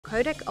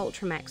Kodak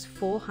Ultramax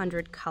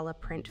 400 colour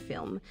print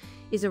film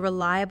is a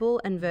reliable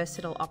and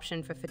versatile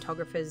option for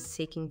photographers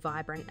seeking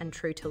vibrant and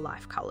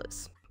true-to-life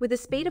colours. With a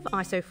speed of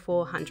ISO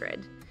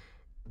 400,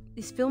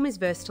 this film is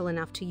versatile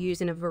enough to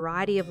use in a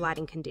variety of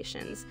lighting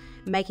conditions,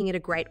 making it a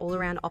great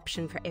all-around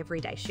option for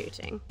everyday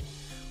shooting.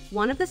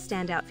 One of the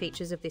standout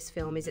features of this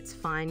film is its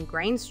fine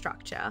grain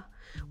structure,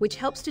 which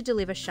helps to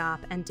deliver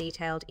sharp and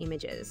detailed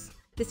images.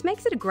 This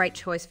makes it a great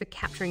choice for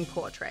capturing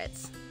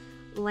portraits,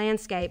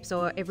 landscapes,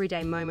 or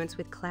everyday moments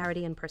with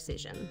clarity and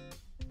precision.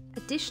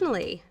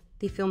 Additionally,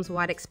 the film's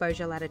wide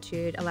exposure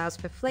latitude allows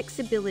for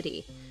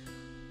flexibility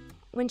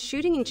when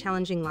shooting in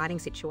challenging lighting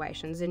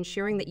situations,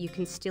 ensuring that you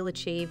can still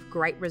achieve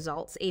great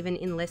results even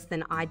in less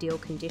than ideal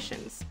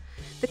conditions.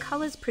 The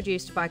colours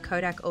produced by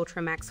Kodak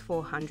Ultramax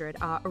 400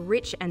 are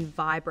rich and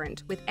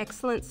vibrant, with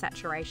excellent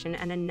saturation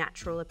and a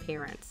natural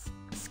appearance.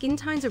 Skin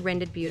tones are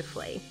rendered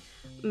beautifully,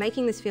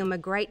 making this film a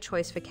great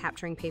choice for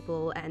capturing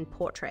people and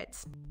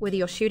portraits. Whether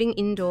you're shooting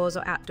indoors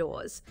or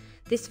outdoors,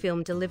 this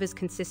film delivers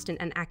consistent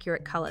and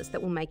accurate colours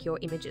that will make your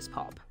images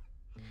pop.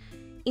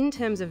 In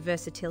terms of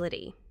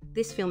versatility,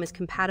 this film is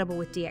compatible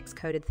with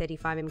DX-coded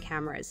 35mm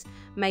cameras,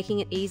 making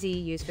it easy to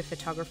use for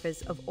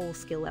photographers of all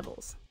skill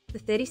levels. The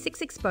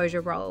 36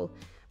 exposure roll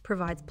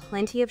provides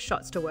plenty of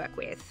shots to work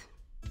with,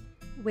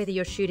 whether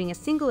you're shooting a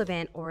single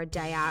event or a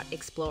day out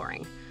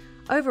exploring.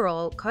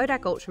 Overall,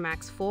 Kodak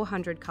Ultramax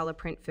 400 colour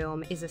print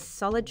film is a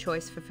solid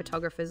choice for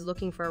photographers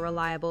looking for a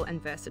reliable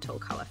and versatile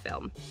colour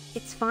film.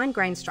 Its fine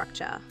grain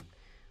structure,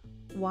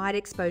 wide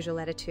exposure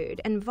latitude,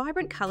 and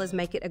vibrant colours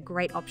make it a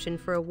great option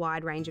for a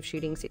wide range of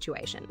shooting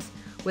situations.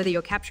 Whether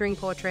you're capturing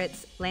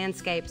portraits,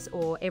 landscapes,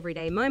 or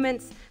everyday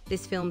moments,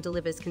 this film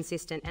delivers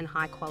consistent and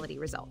high-quality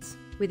results.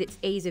 With its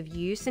ease of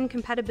use and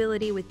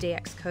compatibility with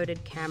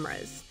DX-coded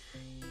cameras,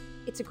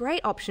 it's a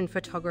great option for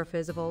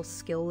photographers of all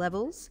skill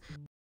levels.